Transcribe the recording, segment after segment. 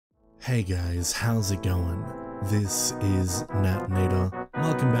Hey guys, how's it going? This is Natnator.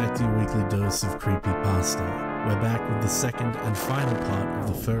 Welcome back to your weekly dose of Creepypasta. We're back with the second and final part of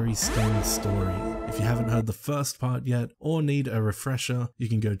the Furry Skin story. If you haven't heard the first part yet, or need a refresher, you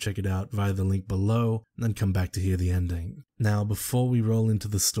can go check it out via the link below, and then come back to hear the ending. Now, before we roll into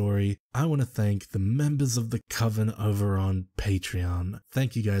the story, I want to thank the members of the Coven over on Patreon.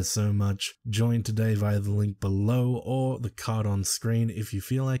 Thank you guys so much. Join today via the link below or the card on screen if you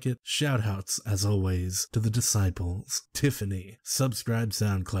feel like it. Shoutouts, as always, to the Disciples, Tiffany, Subscribe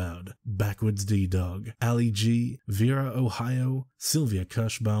SoundCloud, Backwards D-Dog, Ali G, Vera Ohio, Sylvia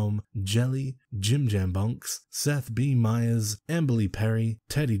Kirschbaum, Jelly, Jim Jambonks, Seth B. Myers, Amberly Perry,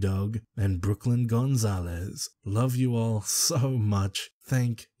 Teddy Dog, and Brooklyn Gonzalez. Love you all so much.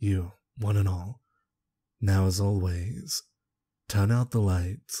 Thank you, one and all. Now, as always, turn out the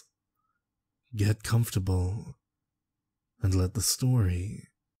lights, get comfortable, and let the story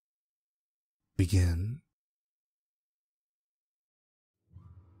begin.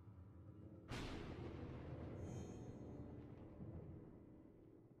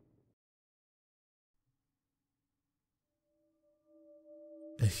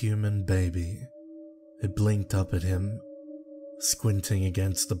 A human baby. It blinked up at him, squinting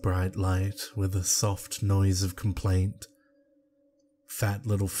against the bright light with a soft noise of complaint. Fat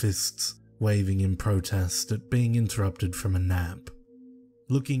little fists waving in protest at being interrupted from a nap.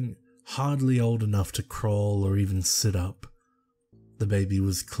 Looking hardly old enough to crawl or even sit up, the baby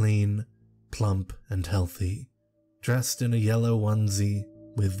was clean, plump, and healthy, dressed in a yellow onesie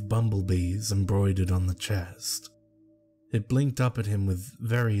with bumblebees embroidered on the chest. It blinked up at him with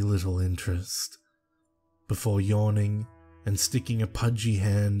very little interest, before yawning and sticking a pudgy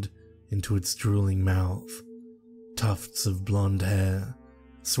hand into its drooling mouth, tufts of blonde hair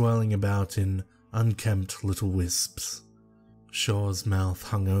swirling about in unkempt little wisps. Shaw's mouth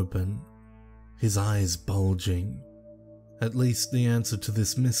hung open, his eyes bulging. At least the answer to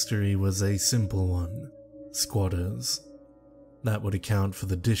this mystery was a simple one: squatters. That would account for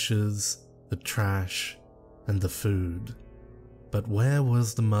the dishes, the trash, and the food. But where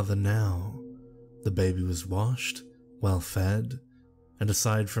was the mother now? The baby was washed, well fed, and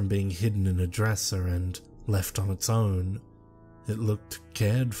aside from being hidden in a dresser and left on its own, it looked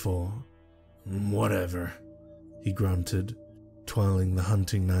cared for. Whatever, he grunted, twirling the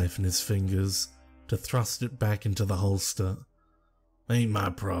hunting knife in his fingers to thrust it back into the holster. Ain't my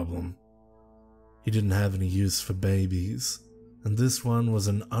problem. He didn't have any use for babies, and this one was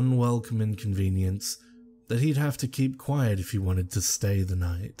an unwelcome inconvenience that he'd have to keep quiet if he wanted to stay the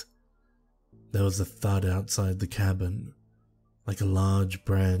night. There was a thud outside the cabin, like a large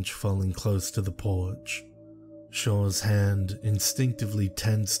branch falling close to the porch. Shaw's hand instinctively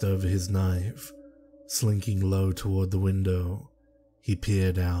tensed over his knife. Slinking low toward the window, he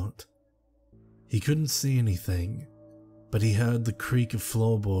peered out. He couldn't see anything, but he heard the creak of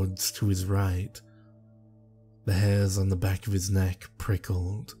floorboards to his right. The hairs on the back of his neck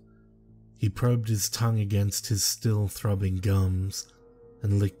prickled. He probed his tongue against his still throbbing gums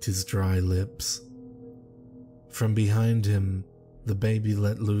and licked his dry lips. From behind him, the baby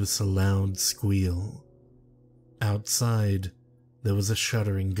let loose a loud squeal. Outside, there was a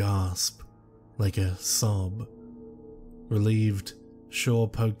shuddering gasp, like a sob. Relieved, Shaw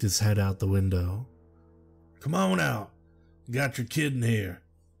poked his head out the window. "Come on out. Got your kid in here,"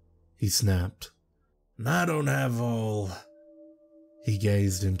 he snapped. "And I don't have all..." He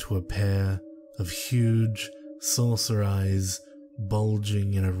gazed into a pair of huge, saucer eyes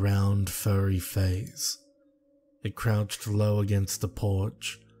bulging in a round, furry face. It crouched low against the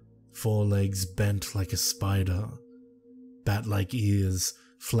porch, forelegs bent like a spider, bat-like ears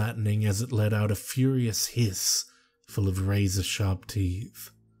flattening as it let out a furious hiss full of razor-sharp teeth.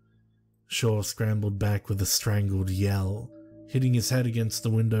 Shaw scrambled back with a strangled yell, hitting his head against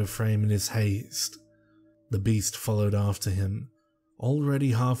the window frame in his haste. The beast followed after him, already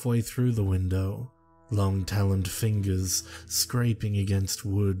halfway through the window, long-taloned fingers scraping against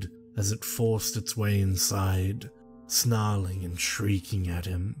wood as it forced its way inside, snarling and shrieking at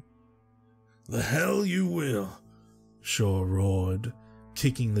him. "The hell you will," Shaw roared,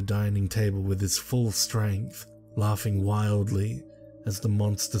 kicking the dining table with his full strength, laughing wildly as the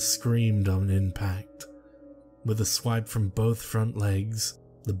monster screamed on impact. With a swipe from both front legs,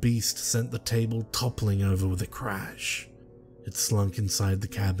 the beast sent the table toppling over with a crash. It slunk inside the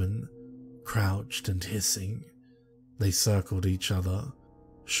cabin, crouched and hissing. They circled each other,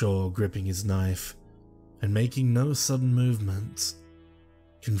 Shaw gripping his knife and making no sudden movements.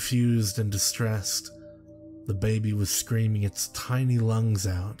 Confused and distressed, the baby was screaming its tiny lungs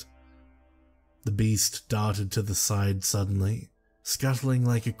out. The beast darted to the side suddenly, scuttling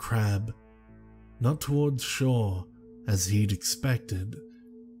like a crab, not towards shore as he'd expected,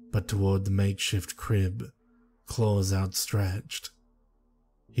 but toward the makeshift crib, claws outstretched.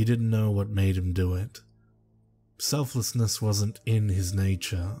 He didn't know what made him do it. Selflessness wasn't in his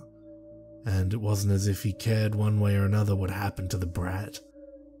nature, and it wasn't as if he cared one way or another what happened to the brat.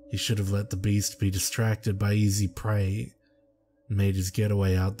 He should have let the beast be distracted by easy prey and made his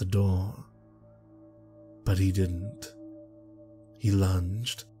getaway out the door. But he didn't. He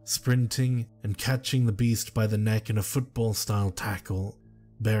lunged, sprinting and catching the beast by the neck in a football-style tackle,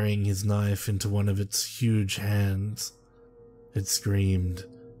 burying his knife into one of its huge hands. It screamed,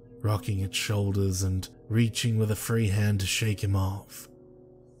 rocking its shoulders and reaching with a free hand to shake him off.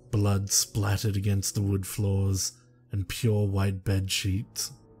 Blood splattered against the wood floors and pure white bed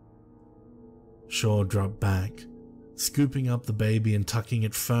sheets. Shaw dropped back, scooping up the baby and tucking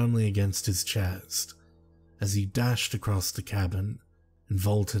it firmly against his chest, as he dashed across the cabin and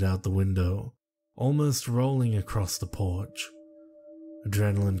vaulted out the window, almost rolling across the porch.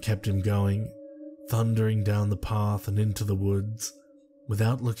 Adrenaline kept him going, thundering down the path and into the woods,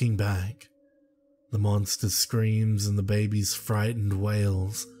 without looking back. The monster's screams and the baby's frightened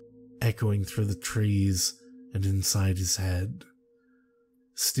wails echoing through the trees and inside his head.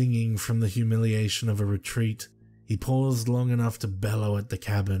 Stinging from the humiliation of a retreat, he paused long enough to bellow at the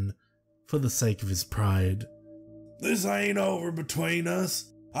cabin, for the sake of his pride. "This ain't over between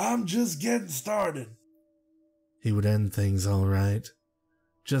us. I'm just getting started." He would end things all right,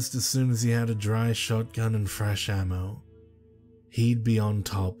 just as soon as he had a dry shotgun and fresh ammo. He'd be on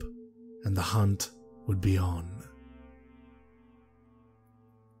top, and the hunt would be on.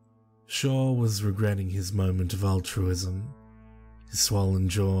 Shaw was regretting his moment of altruism. His swollen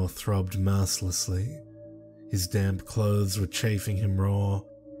jaw throbbed mercilessly. His damp clothes were chafing him raw,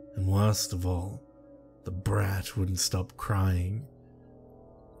 and worst of all, the brat wouldn't stop crying.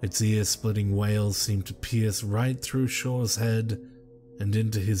 Its ear-splitting wails seemed to pierce right through Shaw's head and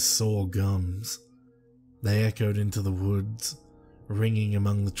into his sore gums. They echoed into the woods, ringing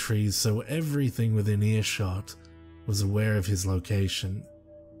among the trees so everything within earshot was aware of his location.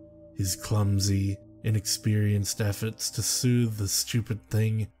 His clumsy, inexperienced efforts to soothe the stupid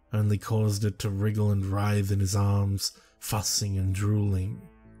thing only caused it to wriggle and writhe in his arms, fussing and drooling.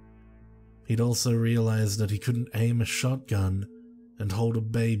 He'd also realized that he couldn't aim a shotgun and hold a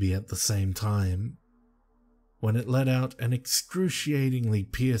baby at the same time. When it let out an excruciatingly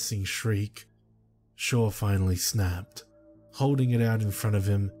piercing shriek, Shaw finally snapped. Holding it out in front of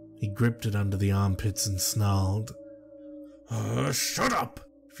him, he gripped it under the armpits and snarled, "Shut up!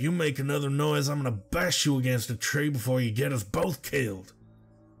 If you make another noise, I'm gonna bash you against a tree before you get us both killed."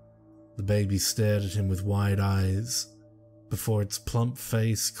 The baby stared at him with wide eyes, before its plump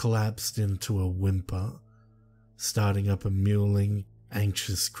face collapsed into a whimper, starting up a mewling,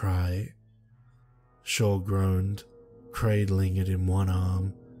 anxious cry. Shaw groaned, cradling it in one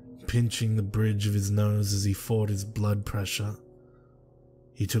arm, pinching the bridge of his nose as he fought his blood pressure.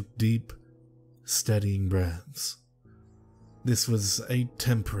 He took deep, steadying breaths. This was a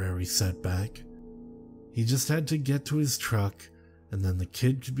temporary setback. He just had to get to his truck, and then the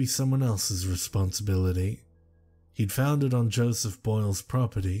kid could be someone else's responsibility. He'd found it on Joseph Boyle's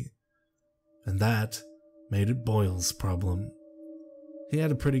property, and that made it Boyle's problem. He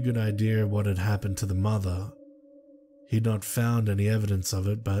had a pretty good idea of what had happened to the mother. He'd not found any evidence of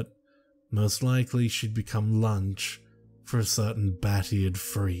it, but most likely she'd become lunch for a certain bat-eared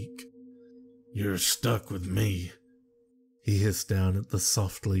freak. "You're stuck with me," he hissed down at the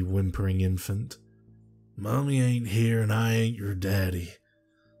softly whimpering infant. "Mommy ain't here and I ain't your daddy.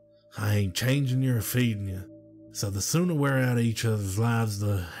 I ain't changing you or feeding you, so the sooner we're out of each other's lives,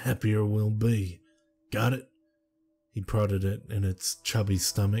 the happier we'll be. Got it?" He prodded it in its chubby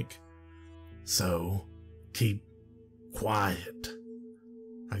stomach. "So, keep quiet.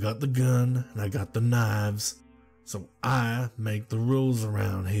 I got the gun and I got the knives, so I make the rules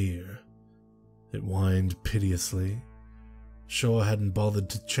around here." It whined piteously. Shaw hadn't bothered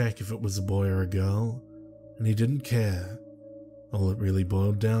to check if it was a boy or a girl, and he didn't care. All it really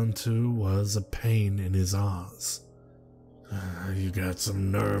boiled down to was a pain in his arse. "You got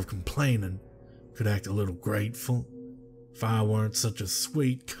some nerve complaining. Could act a little grateful. If I weren't such a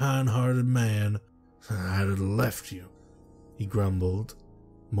sweet, kind-hearted man, I'd have left you," he grumbled,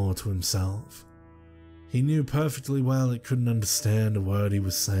 more to himself. He knew perfectly well it couldn't understand a word he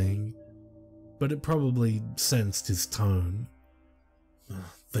was saying, but it probably sensed his tone.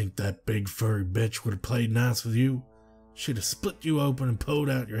 "Think that big furry bitch would have played nice with you? She'd have split you open and pulled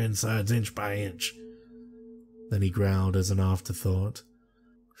out your insides inch by inch." Then he growled as an afterthought,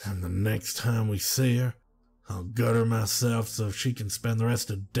 "And the next time we see her, I'll gut her myself so she can spend the rest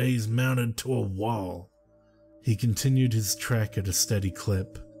of days mounted to a wall. He continued his trek at a steady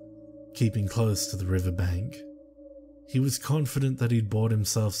clip, keeping close to the riverbank. He was confident that he'd bought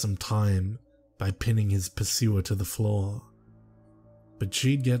himself some time by pinning his pursuer to the floor. But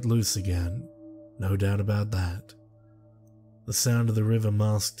she'd get loose again, no doubt about that. The sound of the river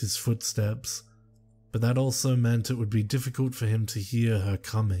masked his footsteps, but that also meant it would be difficult for him to hear her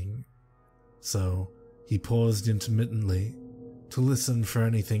coming. So he paused intermittently to listen for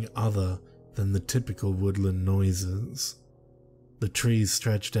anything other than the typical woodland noises. The trees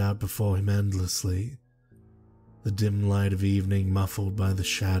stretched out before him endlessly, the dim light of evening muffled by the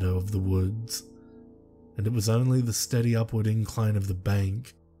shadow of the woods, and it was only the steady upward incline of the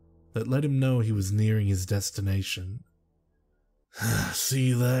bank that let him know he was nearing his destination.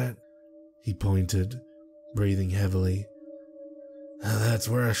 "See that?" he pointed, breathing heavily. "That's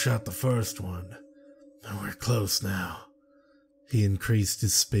where I shot the first one. We're close now." He increased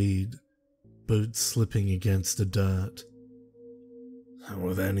his speed, boots slipping against the dirt.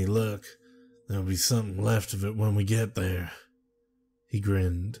 "With any luck, there'll be something left of it when we get there." He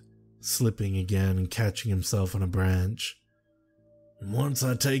grinned, slipping again and catching himself on a branch. "And once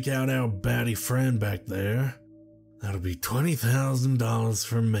I take out our batty friend back there, that'll be $20,000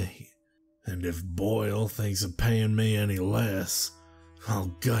 for me. And if Boyle thinks of paying me any less,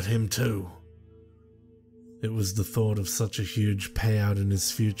 I'll gut him too." It was the thought of such a huge payout in his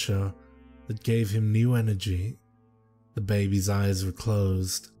future that gave him new energy. The baby's eyes were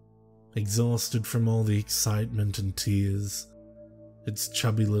closed, exhausted from all the excitement and tears. Its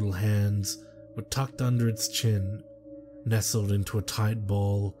chubby little hands were tucked under its chin, nestled into a tight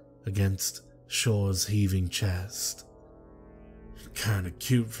ball against Shaw's heaving chest. "Kinda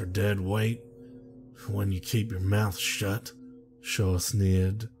cute for dead weight, when you keep your mouth shut," Shaw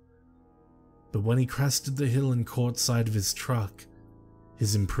sneered. But when he crested the hill and caught sight of his truck,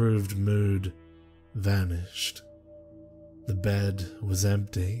 his improved mood vanished. The bed was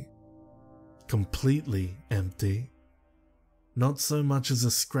empty. Completely empty. Not so much as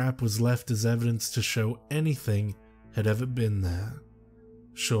a scrap was left as evidence to show anything had ever been there.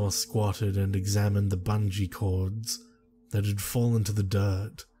 Shaw squatted and examined the bungee cords that had fallen to the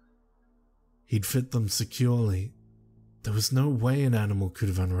dirt. He'd fit them securely. There was no way an animal could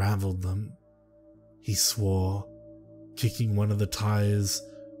have unraveled them. He swore, kicking one of the tires,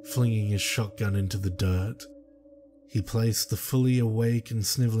 flinging his shotgun into the dirt. He placed the fully awake and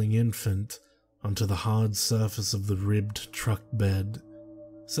sniveling infant onto the hard surface of the ribbed truck bed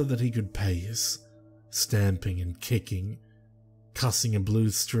so that he could pace, stamping and kicking, cussing a blue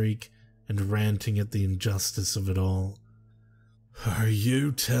streak and ranting at the injustice of it all. "Are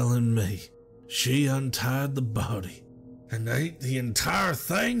you telling me she untied the body and ate the entire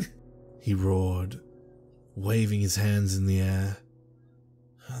thing?" he roared, waving his hands in the air.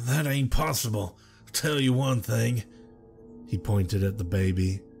 "That ain't possible. I'll tell you one thing." He pointed at the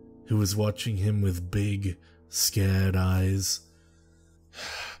baby, who was watching him with big, scared eyes.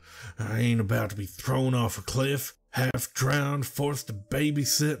 "I ain't about to be thrown off a cliff, half drowned, forced to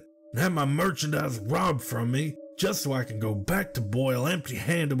babysit, and have my merchandise robbed from me, just so I can go back to Boyle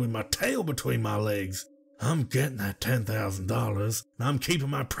empty-handed with my tail between my legs. I'm getting that $10,000, and I'm keeping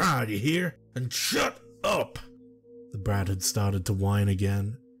my pride, you hear? And shut up!" The brat had started to whine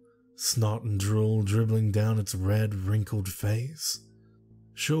again, snot and drool dribbling down its red, wrinkled face.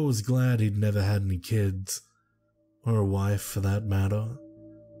 Shaw was glad he'd never had any kids, or a wife for that matter,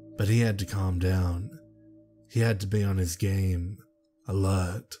 but he had to calm down. He had to be on his game,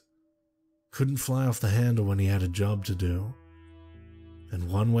 alert. Couldn't fly off the handle when he had a job to do. And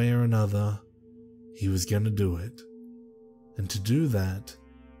one way or another, he was going to do it. And to do that,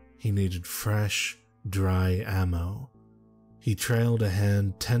 he needed fresh, dry ammo. He trailed a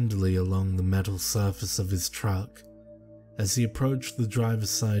hand tenderly along the metal surface of his truck as he approached the driver's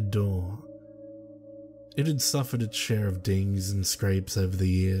side door. It had suffered its share of dings and scrapes over the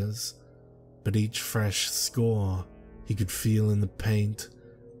years, but each fresh score he could feel in the paint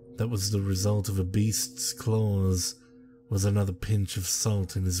that was the result of a beast's claws was another pinch of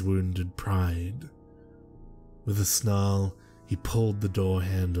salt in his wounded pride. With a snarl, he pulled the door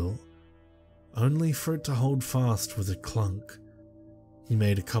handle, only for it to hold fast with a clunk. He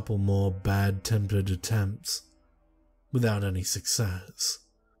made a couple more bad-tempered attempts, without any success.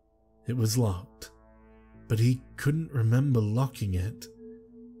 It was locked, but he couldn't remember locking it.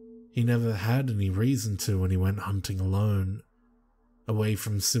 He never had any reason to when he went hunting alone, away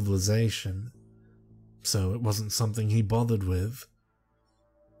from civilization, so it wasn't something he bothered with.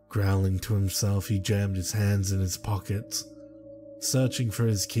 Growling to himself, he jammed his hands in his pockets, searching for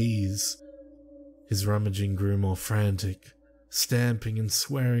his keys. His rummaging grew more frantic, stamping and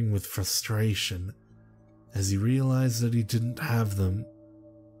swearing with frustration as he realized that he didn't have them,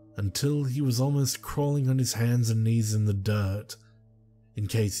 until he was almost crawling on his hands and knees in the dirt in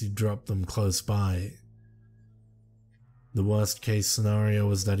case he dropped them close by. The worst case scenario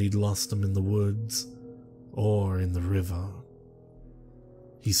was that he'd lost them in the woods or in the river.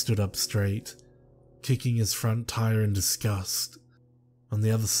 He stood up straight, kicking his front tire in disgust. On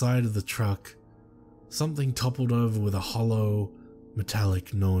the other side of the truck, something toppled over with a hollow,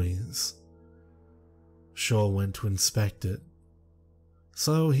 metallic noise. Shaw went to inspect it.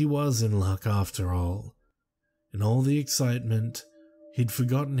 So he was in luck after all. In all the excitement, he'd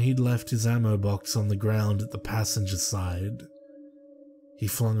forgotten he'd left his ammo box on the ground at the passenger side. He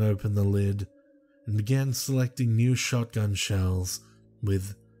flung open the lid and began selecting new shotgun shells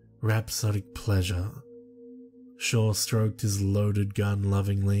with rhapsodic pleasure. Shaw stroked his loaded gun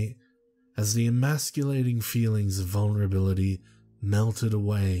lovingly as the emasculating feelings of vulnerability melted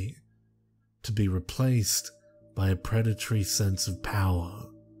away, to be replaced by a predatory sense of power.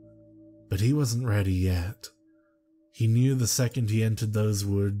 But he wasn't ready yet. He knew the second he entered those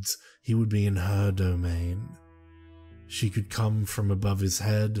woods, he would be in her domain. She could come from above his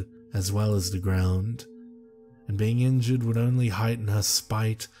head as well as the ground, and being injured would only heighten her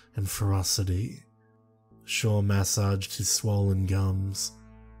spite and ferocity. Shaw massaged his swollen gums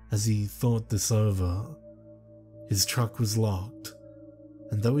as he thought this over. His truck was locked,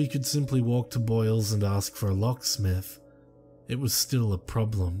 and though he could simply walk to Boyle's and ask for a locksmith, it was still a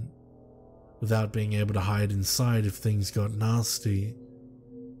problem. Without being able to hide inside if things got nasty,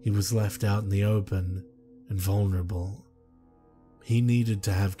 he was left out in the open and vulnerable. He needed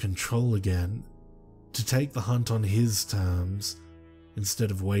to have control again, to take the hunt on his terms,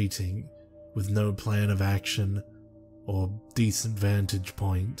 instead of waiting with no plan of action or decent vantage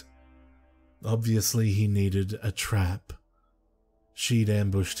point. Obviously, he needed a trap. She'd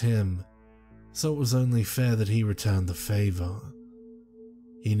ambushed him, so it was only fair that he returned the favor.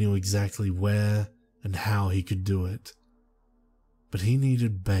 He knew exactly where and how he could do it. But he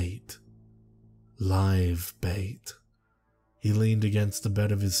needed bait. Live bait. He leaned against the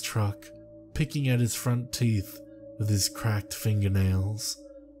bed of his truck, picking at his front teeth with his cracked fingernails,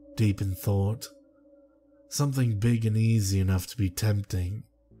 deep in thought. Something big and easy enough to be tempting,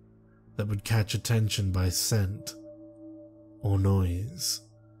 that would catch attention by scent or noise.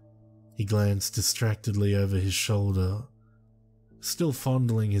 He glanced distractedly over his shoulder, still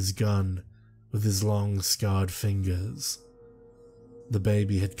fondling his gun with his long, scarred fingers. The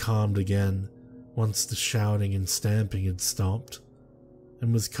baby had calmed again once the shouting and stamping had stopped,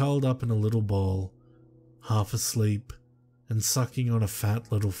 and was curled up in a little ball, half asleep and sucking on a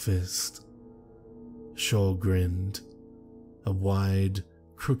fat little fist. Shaw grinned, a wide,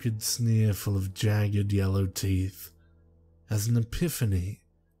 crooked sneer full of jagged yellow teeth, as an epiphany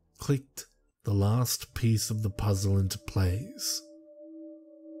clicked the last piece of the puzzle into place.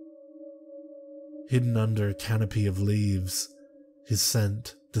 Hidden under a canopy of leaves, his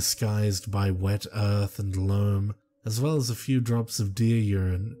scent disguised by wet earth and loam, as well as a few drops of deer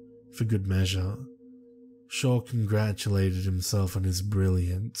urine for good measure, Shaw congratulated himself on his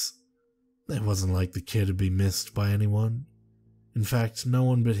brilliance. It wasn't like the kid had been missed by anyone. In fact, no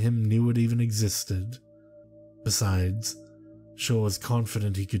one but him knew it even existed. Besides, Shaw was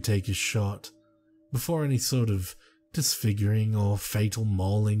confident he could take his shot before any sort of disfiguring or fatal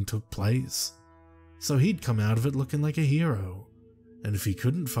mauling took place, so he'd come out of it looking like a hero. And if he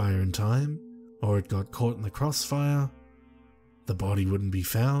couldn't fire in time, or it got caught in the crossfire, the body wouldn't be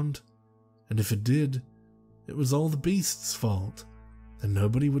found, and if it did, it was all the beast's fault, and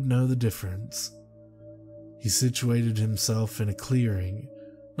nobody would know the difference. He situated himself in a clearing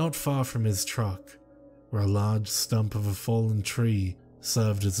not far from his truck, where a large stump of a fallen tree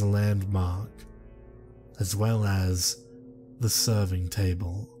served as a landmark, as well as the serving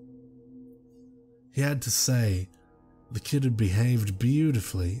table. He had to say, the kid had behaved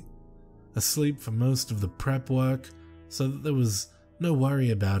beautifully, asleep for most of the prep work, so that there was no worry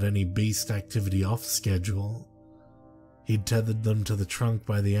about any beast activity off schedule. He'd tethered them to the trunk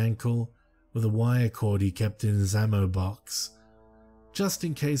by the ankle with a wire cord he kept in his ammo box, just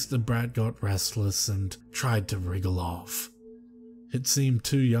in case the brat got restless and tried to wriggle off. It seemed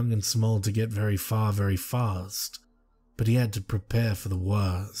too young and small to get very far very fast, but he had to prepare for the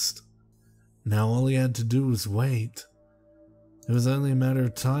worst. Now all he had to do was wait. It was only a matter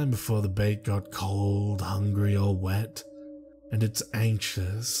of time before the bait got cold, hungry, or wet, and its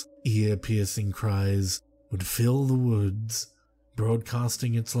anxious, ear-piercing cries would fill the woods,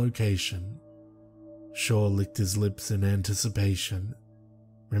 broadcasting its location. Shaw licked his lips in anticipation,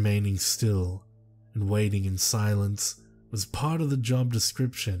 remaining still and waiting in silence was part of the job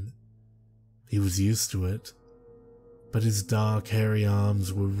description. He was used to it, but his dark, hairy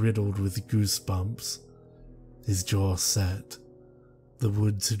arms were riddled with goosebumps, his jaw set. The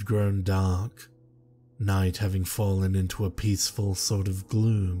woods had grown dark, night having fallen into a peaceful sort of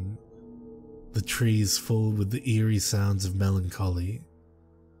gloom, the trees full with the eerie sounds of melancholy,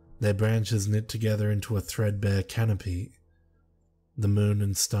 their branches knit together into a threadbare canopy, the moon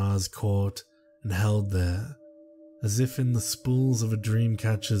and stars caught and held there, as if in the spools of a dream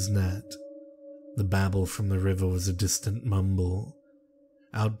catcher's net. The babble from the river was a distant mumble,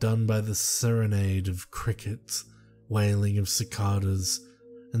 outdone by the serenade of crickets, wailing of cicadas,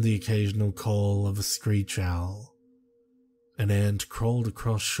 and the occasional call of a screech owl. An ant crawled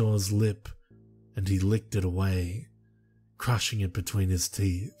across Shaw's lip, and he licked it away, crushing it between his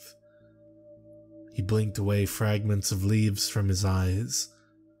teeth. He blinked away fragments of leaves from his eyes,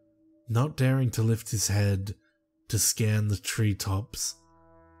 not daring to lift his head to scan the treetops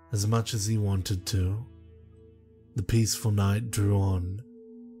as much as he wanted to. The peaceful night drew on,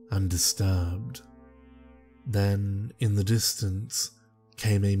 undisturbed. Then, in the distance,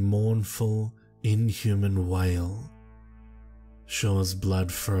 came a mournful, inhuman wail. Shaw's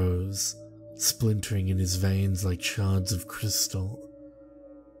blood froze, splintering in his veins like shards of crystal.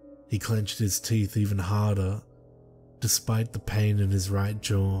 He clenched his teeth even harder, despite the pain in his right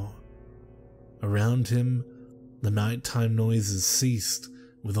jaw. Around him, the nighttime noises ceased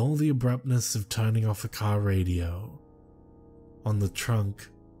with all the abruptness of turning off a car radio. On the trunk,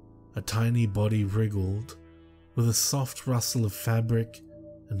 a tiny body wriggled, with a soft rustle of fabric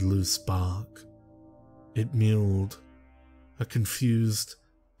and loose bark. It mewed, a confused,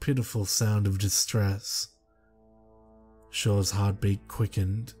 pitiful sound of distress. Shaw's heartbeat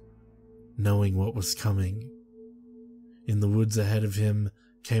quickened, knowing what was coming. In the woods ahead of him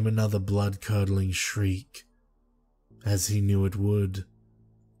came another blood-curdling shriek. As he knew it would,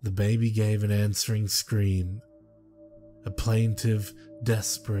 the baby gave an answering scream, a plaintive,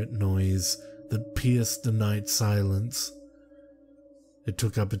 desperate noise that pierced the night silence. It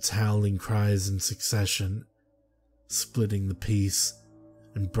took up its howling cries in succession, splitting the peace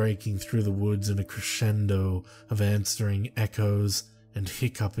and breaking through the woods in a crescendo of answering echoes and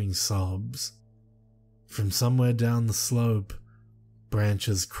hiccuping sobs. From somewhere down the slope,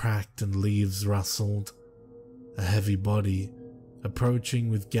 branches cracked and leaves rustled, a heavy body approaching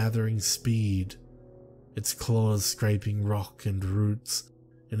with gathering speed, its claws scraping rock and roots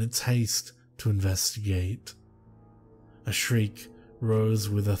in its haste to investigate. A shriek rose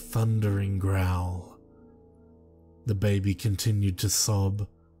with a thundering growl. The baby continued to sob,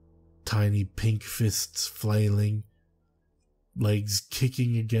 tiny pink fists flailing, legs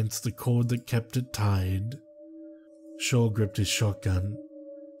kicking against the cord that kept it tied. Shaw gripped his shotgun,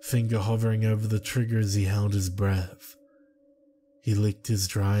 finger hovering over the trigger as he held his breath. He licked his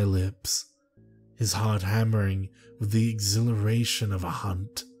dry lips, his heart hammering with the exhilaration of a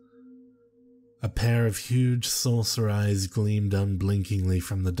hunt. A pair of huge saucer eyes gleamed unblinkingly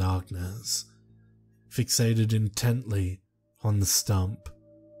from the darkness, fixated intently on the stump,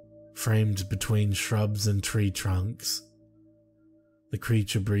 framed between shrubs and tree trunks. The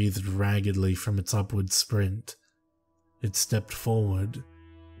creature breathed raggedly from its upward sprint. It stepped forward,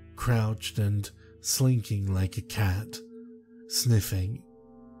 crouched and slinking like a cat, sniffing,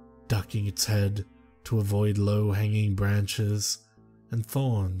 ducking its head to avoid low-hanging branches and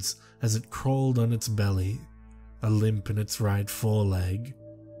thorns as it crawled on its belly, a limp in its right foreleg.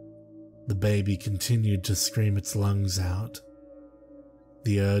 The baby continued to scream its lungs out.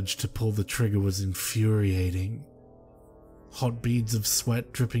 The urge to pull the trigger was infuriating. Hot beads of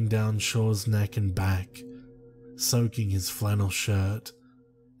sweat dripping down Shaw's neck and back, soaking his flannel shirt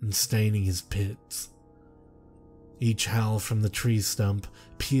and staining his pits. Each howl from the tree stump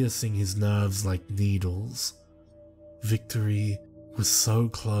piercing his nerves like needles. Victory was so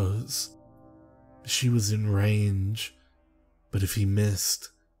close. She was in range, but if he missed,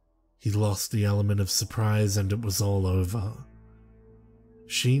 he lost the element of surprise and it was all over.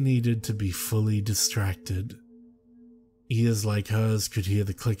 She needed to be fully distracted. Ears like hers could hear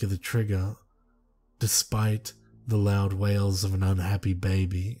the click of the trigger, despite the loud wails of an unhappy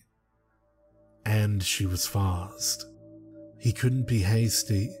baby. And she was fast. He couldn't be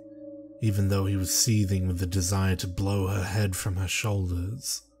hasty, even though he was seething with the desire to blow her head from her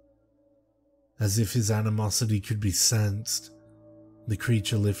shoulders. As if his animosity could be sensed, the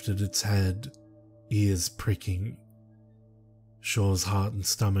creature lifted its head, ears pricking. Shaw's heart and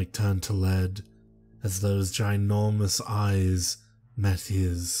stomach turned to lead as those ginormous eyes met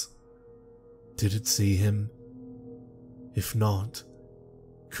his. Did it see him? If not,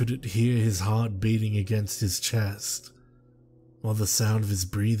 Could it hear his heart beating against his chest, or the sound of his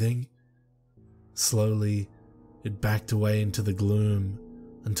breathing? Slowly, it backed away into the gloom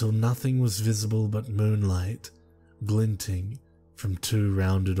until nothing was visible but moonlight glinting from two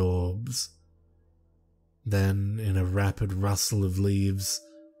rounded orbs. Then, in a rapid rustle of leaves,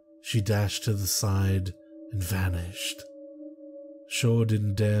 she dashed to the side and vanished. Shaw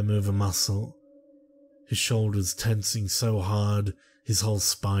didn't dare move a muscle, his shoulders tensing so hard his whole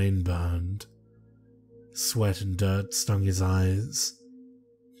spine burned. Sweat and dirt stung his eyes.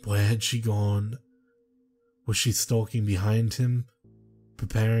 Where had she gone? Was she stalking behind him,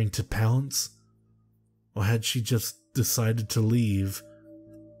 preparing to pounce? Or had she just decided to leave,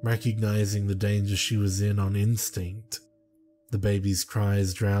 recognizing the danger she was in on instinct? The baby's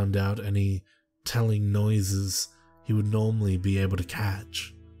cries drowned out any telling noises he would normally be able to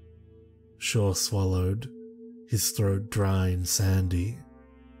catch. Shaw swallowed, his throat dry and sandy.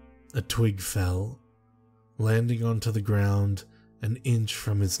 A twig fell, landing onto the ground an inch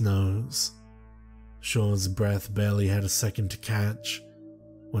from his nose. Shaw's breath barely had a second to catch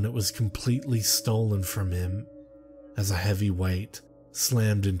when it was completely stolen from him as a heavy weight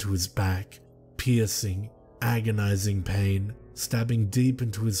slammed into his back, piercing, agonizing pain, stabbing deep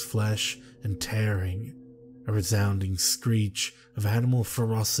into his flesh and tearing, a resounding screech of animal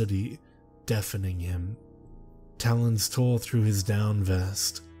ferocity deafening him. Talons tore through his down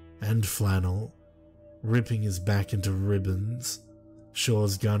vest and flannel, ripping his back into ribbons.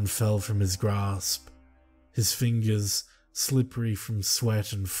 Shaw's gun fell from his grasp, his fingers slippery from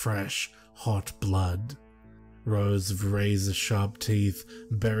sweat and fresh, hot blood. Rows of razor-sharp teeth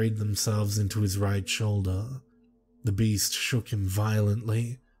buried themselves into his right shoulder. The beast shook him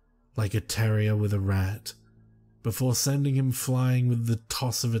violently, like a terrier with a rat, before sending him flying with the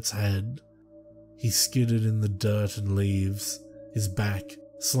toss of its head. He skidded in the dirt and leaves, his back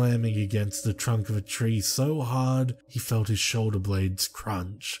slamming against the trunk of a tree so hard he felt his shoulder blades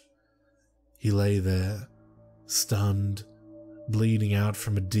crunch. He lay there, stunned, bleeding out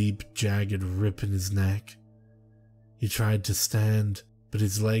from a deep, jagged rip in his neck. He tried to stand, but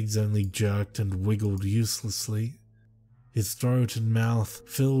his legs only jerked and wiggled uselessly. His throat and mouth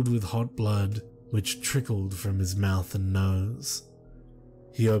filled with hot blood, which trickled from his mouth and nose.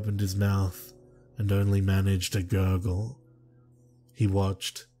 He opened his mouth and only managed a gurgle. He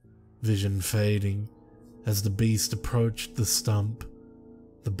watched, vision fading, as the beast approached the stump.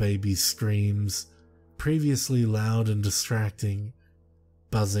 The baby's screams, previously loud and distracting,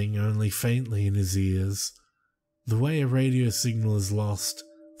 buzzing only faintly in his ears, the way a radio signal is lost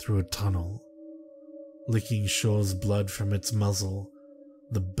through a tunnel. Licking Shaw's blood from its muzzle,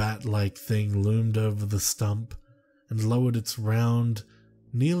 the bat-like thing loomed over the stump and lowered its round,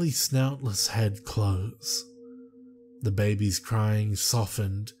 nearly snoutless head close. The baby's crying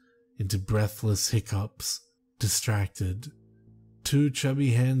softened into breathless hiccups, distracted. Two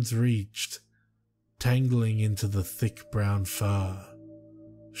chubby hands reached, tangling into the thick brown fur.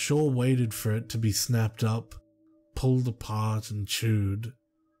 Shaw waited for it to be snapped up, pulled apart and chewed.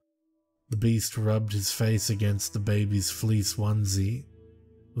 The beast rubbed his face against the baby's fleece onesie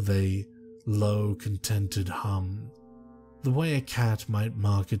with a low, contented hum, the way a cat might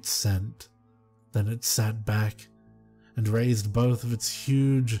mark its scent. Then it sat back and raised both of its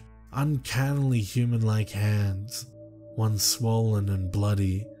huge, uncannily human-like hands, one swollen and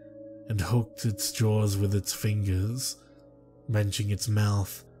bloody, and hooked its jaws with its fingers, wrenching its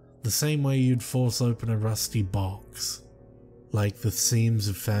mouth the same way you'd force open a rusty box. Like the seams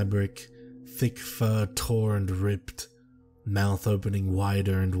of fabric, thick fur tore and ripped, mouth opening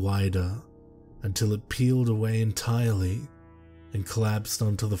wider and wider, until it peeled away entirely and collapsed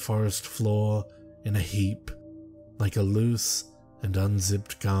onto the forest floor in a heap, like a loose and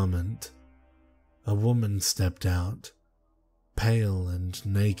unzipped garment. A woman stepped out, pale and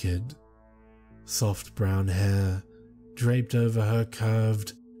naked, soft brown hair draped over her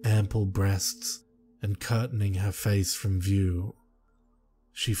curved, ample breasts and curtaining her face from view.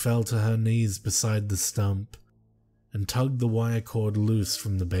 She fell to her knees beside the stump and tugged the wire cord loose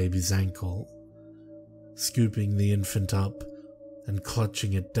from the baby's ankle, scooping the infant up and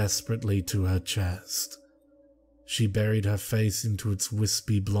clutching it desperately to her chest. She buried her face into its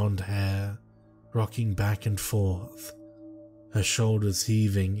wispy blonde hair, rocking back and forth, her shoulders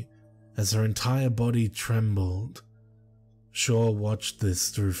heaving as her entire body trembled. Shaw watched this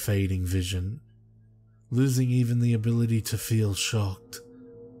through fading vision, losing even the ability to feel shocked,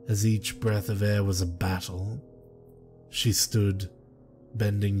 as each breath of air was a battle. She stood,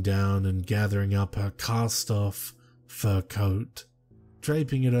 bending down and gathering up her cast-off fur coat,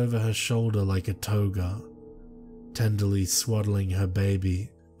 draping it over her shoulder like a toga, tenderly swaddling her baby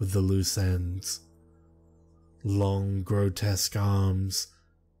with the loose ends. Long, grotesque arms,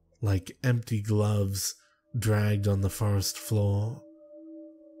 like empty gloves, dragged on the forest floor.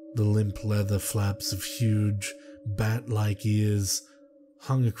 The limp leather flaps of huge, bat-like ears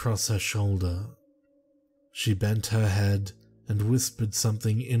hung across her shoulder. She bent her head and whispered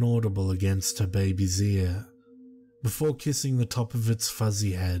something inaudible against her baby's ear, before kissing the top of its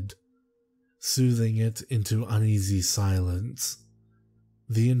fuzzy head, soothing it into uneasy silence.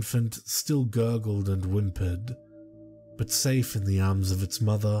 The infant still gurgled and whimpered, but safe in the arms of its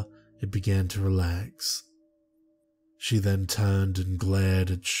mother, it began to relax. She then turned and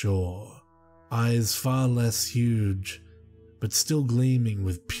glared at Shaw, eyes far less huge, but still gleaming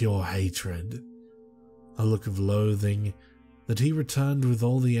with pure hatred, a look of loathing that he returned with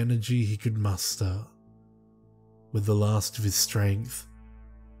all the energy he could muster. With the last of his strength,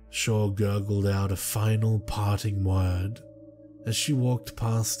 Shaw gurgled out a final parting word as she walked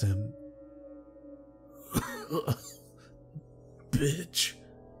past him. Bitch.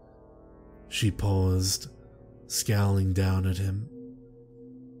 She paused, scowling down at him.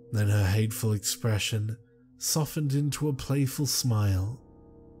 Then her hateful expression softened into a playful smile,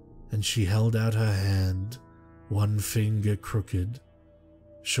 and she held out her hand, one finger crooked.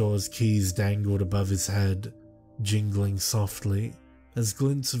 Shaw's keys dangled above his head, jingling softly as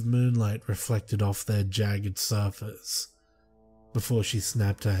glints of moonlight reflected off their jagged surface, before she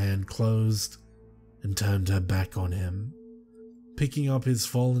snapped her hand closed and turned her back on him, picking up his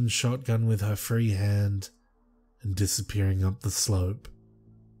fallen shotgun with her free hand and disappearing up the slope.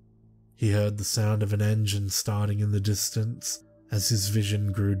 He heard the sound of an engine starting in the distance as his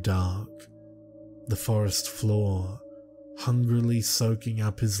vision grew dark, the forest floor hungrily soaking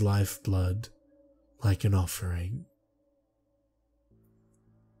up his lifeblood like an offering.